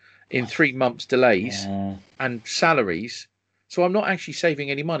team in 3 months delays and salaries? So I'm not actually saving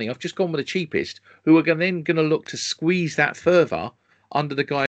any money. I've just gone with the cheapest, who are then going to look to squeeze that further under the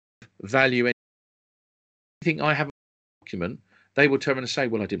guise of value. Anything I have a document, they will turn around and say,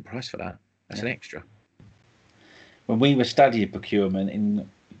 well, I didn't price for that. That's an extra. When we were studying procurement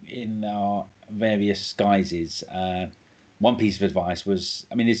in our various guises, one piece of advice was,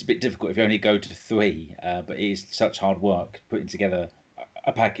 I mean, it's a bit difficult if you only go to 3, but it is such hard work putting together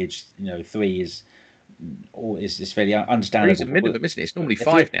a package. 3 is or is fairly understandable. 3's a minimum, isn't it? It's normally Yeah,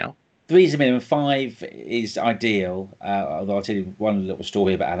 5 now. 3 is a minimum. 5 is ideal. Although I'll tell you one little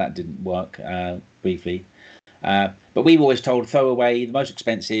story about how that didn't work briefly. But we've always told throw away the most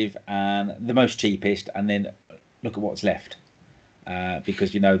expensive and the most cheapest, and then look at what's left,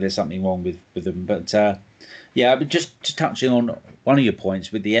 because there's something wrong with them. But yeah, but just touching on one of your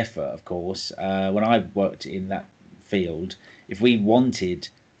points with the effort, of course. When I worked in that field, if we wanted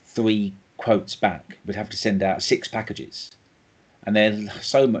 3 quotes back, we'd have to send out 6 packages, and there's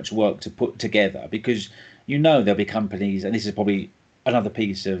so much work to put together, because there'll be companies, and this is probably another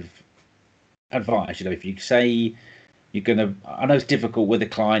piece of advice. If you say you're gonna, I know it's difficult with a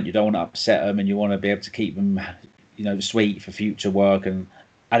client, you don't want to upset them, and you want to be able to keep them, sweet for future work and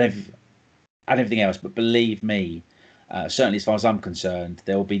everything else. But believe me, certainly as far as I'm concerned,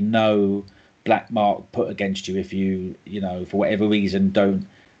 there will be no black mark put against you if you, for whatever reason, don't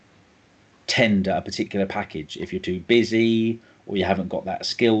tender a particular package. If you're too busy, or you haven't got that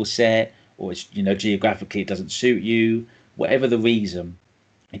skill set, or it's, geographically it doesn't suit you, whatever the reason,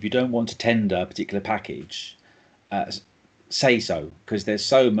 if you don't want to tender a particular package, say so, because there's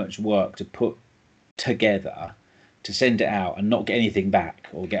so much work to put together to send it out and not get anything back,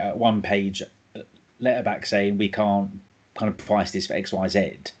 or get a 1-page letter back saying we can't kind of price this for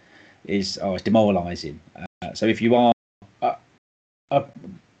XYZ, it's demoralising. So if you are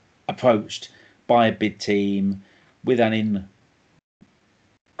approached by a bid team with an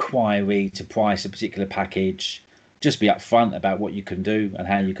inquiry to price a particular package, just be upfront about what you can do and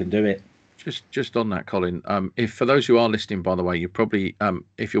how you can do it. Just on that, Colin, if for those who are listening, by the way, you probably,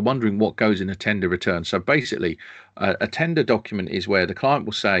 if you're wondering what goes in a tender return, so basically a tender document is where the client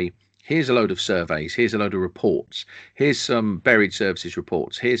will say, here's a load of surveys, here's a load of reports, here's some buried services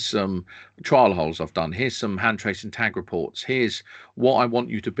reports, here's some trial holes I've done, here's some hand trace and tag reports, here's what I want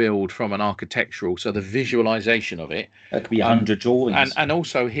you to build from an architectural, so the visualization of it. That could be 100 drawings. And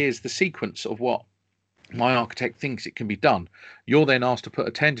also here's the sequence of what my architect thinks it can be done. You're then asked to put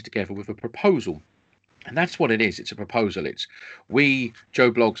a tender together with a proposal. And that's what it is. It's a proposal. It's we,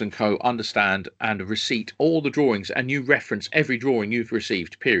 Joe Bloggs and Co, understand and receipt all the drawings, and you reference every drawing you've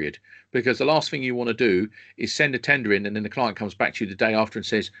received, period. Because the last thing you want to do is send a tender in, and then the client comes back to you the day after and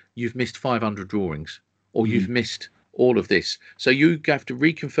says, you've missed 500 drawings, or you've missed all of this. So you have to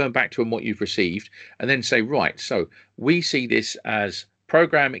reconfirm back to them what you've received, and then say, right, so we see this as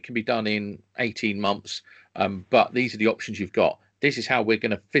program, it can be done in 18 months, but these are the options you've got. This is how we're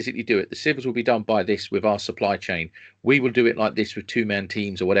going to physically do it. The civils will be done by this with our supply chain. We will do it like this with 2-man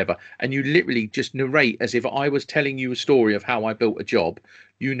teams or whatever. And you literally just narrate as if I was telling you a story of how I built a job.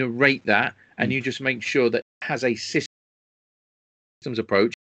 You narrate that, and you just make sure that it has a systems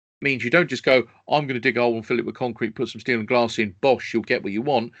approach. It means you don't just go, I'm going to dig a hole and fill it with concrete, put some steel and glass in, bosh, you'll get what you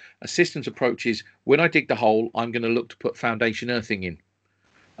want. A systems approach is, when I dig the hole, I'm going to look to put foundation earthing in.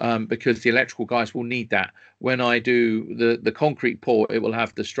 Because the electrical guys will need that. When I do the concrete pour, it will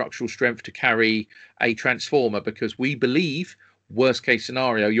have the structural strength to carry a transformer, because we believe, worst case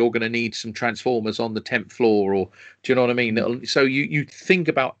scenario, you're going to need some transformers on the 10th floor, or do you know what I mean? So you think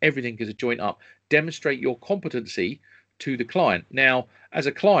about everything as a joint up, demonstrate your competency to the client. Now, as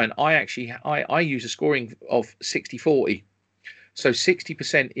a client, I use a scoring of 60-40. So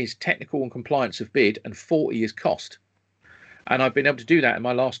 60% is technical and compliance of bid, and 40 is cost. And I've been able to do that in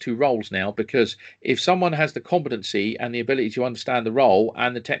my last 2 roles now, because if someone has the competency and the ability to understand the role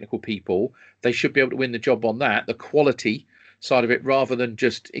and the technical people, they should be able to win the job on that, the quality side of it, rather than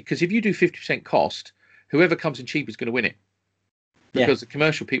just, because if you do 50% cost, whoever comes in cheap is going to win it. Because the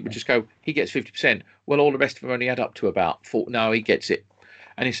commercial people just go, he gets 50%. Well, all the rest of them only add up to about 40. No, he gets it.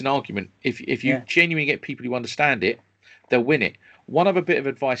 And it's an argument. If you genuinely get people who understand it, they'll win it. One other bit of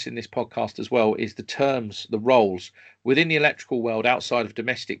advice in this podcast as well is the terms, the roles. Within the electrical world, outside of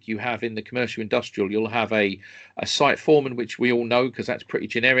domestic, you have in the commercial industrial, you'll have a site foreman, which we all know because that's pretty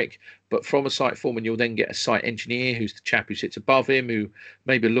generic. But from a site foreman, you'll then get a site engineer, who's the chap who sits above him, who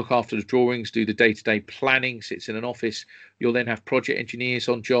maybe look after the drawings, do the day-to-day planning, sits in an office. You'll then have project engineers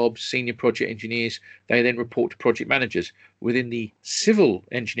on jobs, senior project engineers. They then report to project managers. Within the civil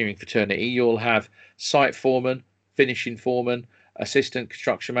engineering fraternity, you'll have site foreman, finishing foreman, assistant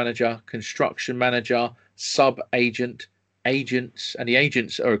construction manager, sub-agent, agents, and the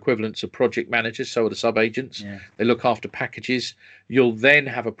agents are equivalents of project managers, so are the sub-agents. They look after packages. You'll then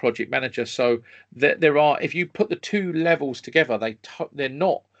have a project manager. So there are, if you put the 2 levels together, they're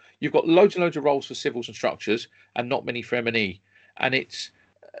not, you've got loads and loads of roles for civils and structures and not many for M&E. And it's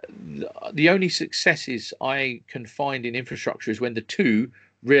the only successes I can find in infrastructure is when the 2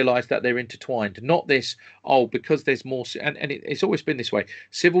 realize that they're intertwined. Not this, oh, because there's more, and it's always been this way.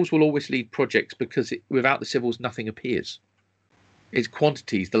 Civils will always lead projects because without the civils, nothing appears. It's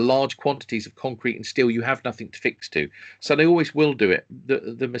quantities, the large quantities of concrete and steel, you have nothing to fix to. So they always will do it.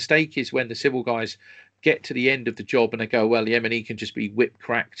 The mistake is when the civil guys get to the end of the job and they go, well, the M&E can just be whip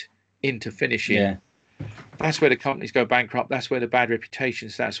cracked into finishing. Yeah. That's where the companies go bankrupt. That's where the bad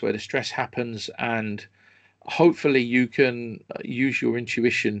reputations, that's where the stress happens. And hopefully you can use your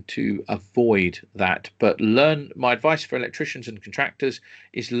intuition to avoid that. But my advice for electricians and contractors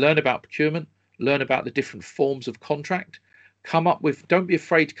is learn about procurement, learn about the different forms of contract. Don't be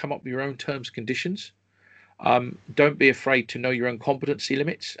afraid to come up with your own terms and conditions. Don't be afraid to know your own competency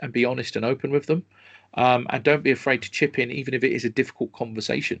limits and be honest and open with them. And don't be afraid to chip in, even if it is a difficult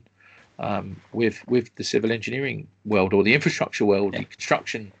conversation with the civil engineering world or the infrastructure world, the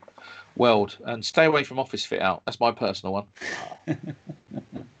construction world, and stay away from office fit out. That's my personal one.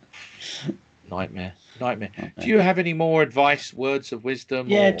 Nightmare. Do you have any more advice, words of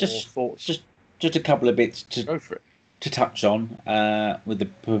wisdom, or thoughts? Just a couple of bits Go for it. To touch on with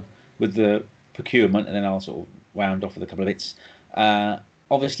the procurement, and then I'll sort of wound off with a couple of bits.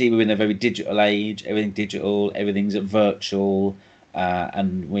 Obviously, we're in a very digital age. Everything's digital. Everything's virtual,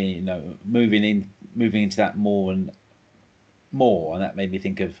 and we moving into that more and more. And that made me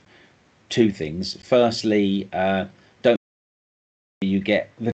think of two things. Firstly, don't you get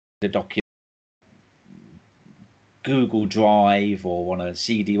the document Google Drive or on a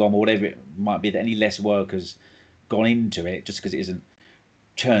CD-ROM or whatever it might be, that any less work has gone into it just because it isn't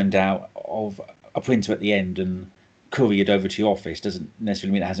churned out of a printer at the end and couriered over to your office doesn't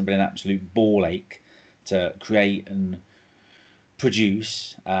necessarily mean it hasn't been an absolute ball ache to create and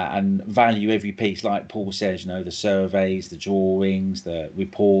produce and value every piece. Like Paul says, the surveys, the drawings, the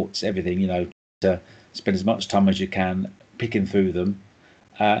reports, everything, to spend as much time as you can picking through them.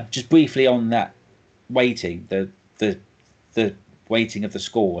 Just briefly on that weighting, the weighting of the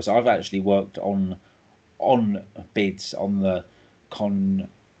scores. I've actually worked on bids on the contractor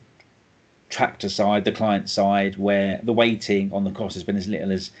side, the client side, where the weighting on the cost has been as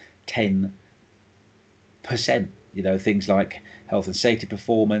little as 10%. Things like health and safety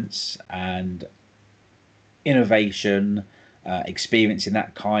performance and innovation, experience in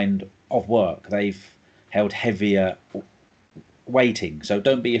that kind of work. They've held heavier weighting. So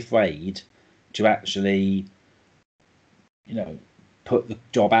don't be afraid to actually, put the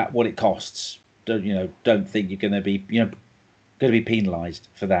job at what it costs. Don't think you're going to be penalised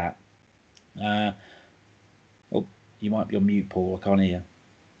for that. You might be on mute, Paul. I can't hear.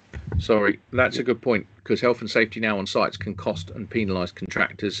 Sorry, that's a good point, because health and safety now on sites can cost and penalise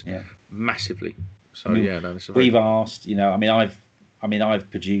contractors massively. So we've asked.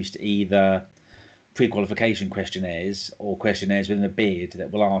 I've produced either pre-qualification questionnaires or questionnaires within a bid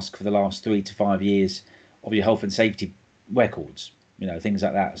that will ask for the last 3 to 5 years of your health and safety records. Things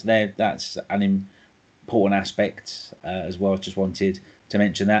like that. So that's an important aspect as well. I just wanted to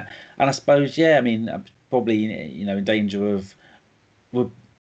mention that. And I suppose, I'm probably in danger of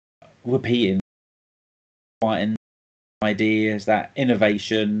repeating ideas, that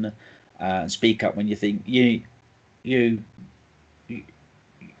innovation, and speak up when you think you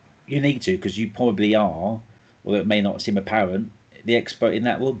need to, because you probably are, although it may not seem apparent, the expert in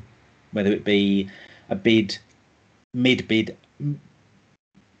that room, whether it be a mid-bid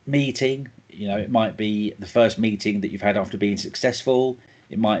meeting, it might be the first meeting that you've had after being successful.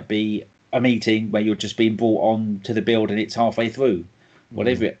 It might be a meeting where you're just being brought on to the build and it's halfway through.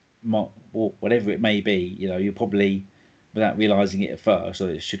 Whatever it may be, you're probably, without realising it at first, or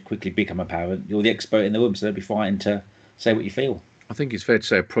it should quickly become apparent, you're the expert in the room, so don't be frightened to say what you feel. I think it's fair to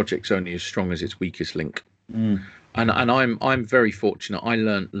say a project's only as strong as its weakest link. And I'm very fortunate. I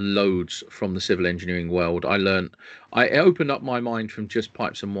learned loads from the civil engineering world. I opened up my mind from just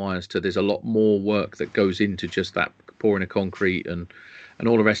pipes and wires to there's a lot more work that goes into just that pouring of concrete and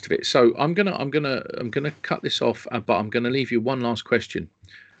all the rest of it. So I'm gonna cut this off, but I'm gonna leave you one last question.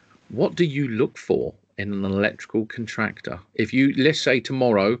 What do you look for in an electrical contractor? If let's say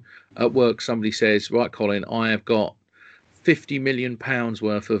tomorrow at work somebody says, right, Colin, I have got £50 million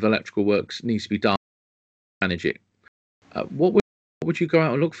worth of electrical works needs to be done. Manage it. What would you go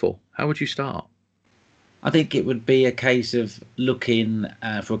out and look for? How would you start? I think it would be a case of looking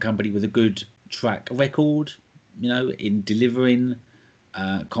for a company with a good track record, in delivering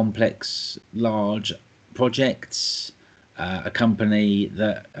complex, large projects. A company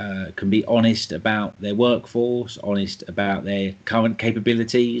that can be honest about their workforce, honest about their current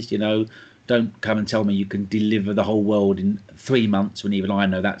capabilities. Don't come and tell me you can deliver the whole world in 3 months when even I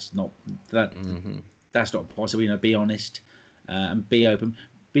know that's not possible. Be honest and be open,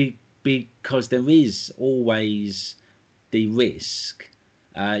 because there is always the risk.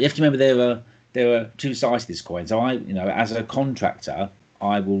 You have to remember there are two sides to this coin. So as a contractor,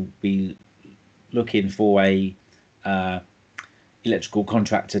 I will be looking for a electrical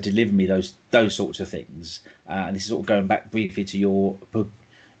contractor to deliver me those sorts of things. And this is sort of going back briefly to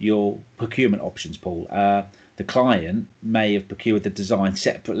your procurement options, Paul. The client may have procured the design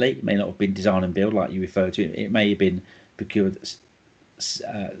separately. It may not have been design and build like you referred to. It may have been procured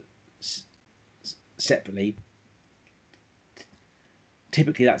separately.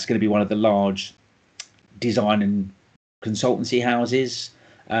 Typically, that's going to be one of the large design and consultancy houses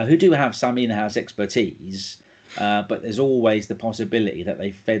who do have some in-house expertise, but there's always the possibility that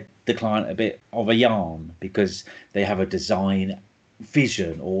they fed the client a bit of a yarn because they have a design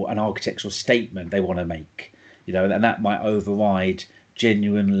vision or an architectural statement they want to make, and that might override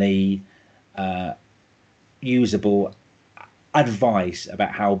genuinely usable advice about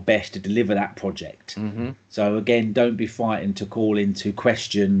how best to deliver that project. So again, don't be frightened to call in to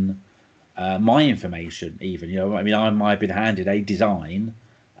question my information even. I might have been handed a design,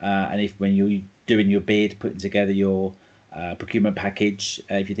 and if when you're doing your bid, putting together your procurement package,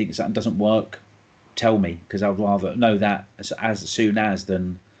 if you think something doesn't work, tell me, because I'd rather know that as soon as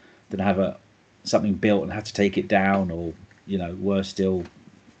than have something built and have to take it down, or worse still,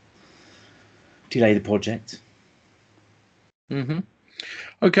 delay the project.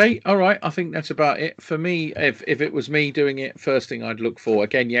 Okay, all right. I think that's about it for me. If it was me doing it, first thing I'd look for,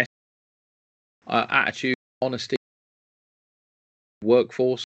 again, yes, attitude, honesty,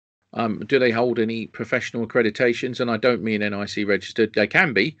 workforce. Do they hold any professional accreditations? And I don't mean NIC registered. They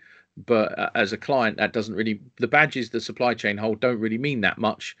can be, but as a client, that doesn't really. The badges the supply chain hold don't really mean that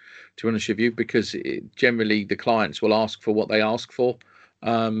much, to be honest with you, because generally the clients will ask for what they ask for.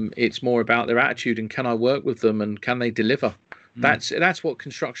 It's more about their attitude and can I work with them and can they deliver? That's what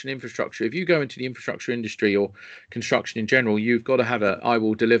construction infrastructure. If you go into the infrastructure industry or construction in general, you've got to have a I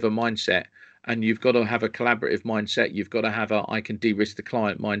will deliver mindset, and you've got to have a collaborative mindset. You've got to have a I can de-risk the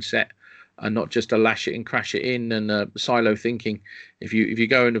client mindset, and not just a lash it and crash it in and silo thinking. If you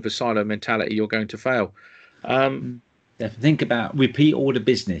go in with a silo mentality, you're going to fail. Think about repeat order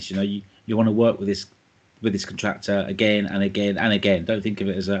business. You want to work with this contractor again and again and again. Don't think of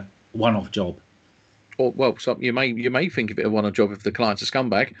it as a one-off job. Or you may think of it as a one-off job if the client's a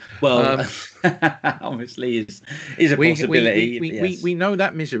scumbag. Well, obviously is a possibility. We know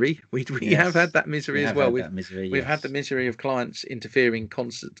that misery. We have had that misery as well. We've had the misery of clients interfering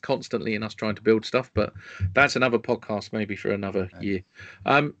constantly in us trying to build stuff, but that's another podcast maybe for another year.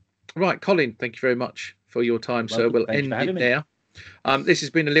 Right, Colin, thank you very much for your time, sir. We'll end it there. This has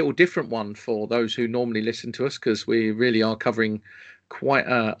been a little different one for those who normally listen to us, because we really are covering quite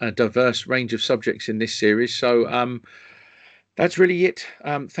a diverse range of subjects in this series. So that's really it.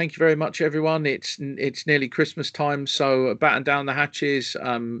 Thank you very much, everyone. It's nearly Christmas time, so batten down the hatches.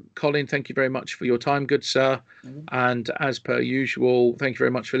 Colin, thank you very much for your time, good sir. And as per usual, thank you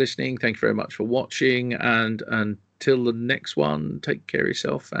very much for listening. Thank you very much for watching. And until the next one, take care of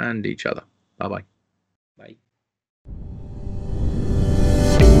yourself and each other. Bye-bye. Bye.